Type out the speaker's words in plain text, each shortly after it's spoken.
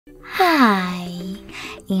Hi!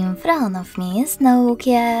 In front of me is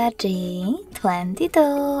NOKIA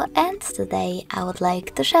G22 and today I would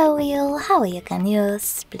like to show you how you can use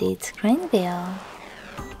split screen view.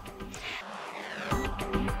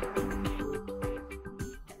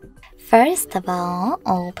 First of all,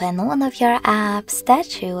 open one of your apps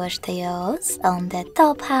that you wish to use on the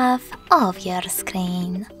top half of your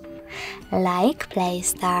screen, like Play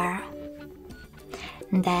Store.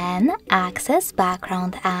 Then access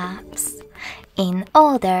background apps. In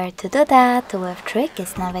order to do that with tricky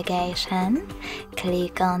navigation,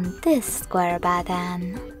 click on this square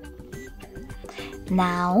button.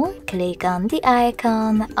 Now click on the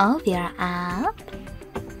icon of your app.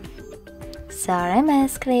 Sorry,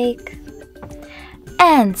 misclick.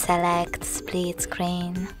 And select split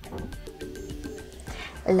screen.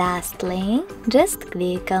 Lastly, just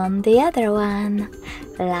click on the other one,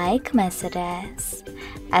 like messages.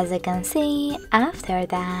 As you can see, after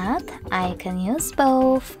that, I can use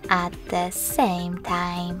both at the same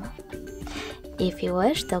time. If you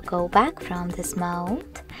wish to go back from this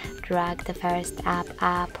mode, drag the first app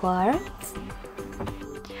upwards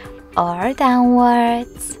or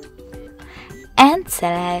downwards and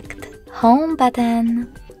select Home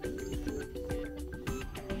button.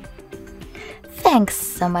 Thanks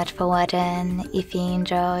so much for watching. If you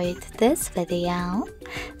enjoyed this video,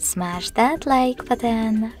 smash that like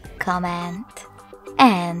button, comment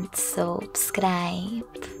and subscribe.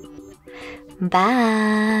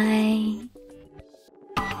 Bye!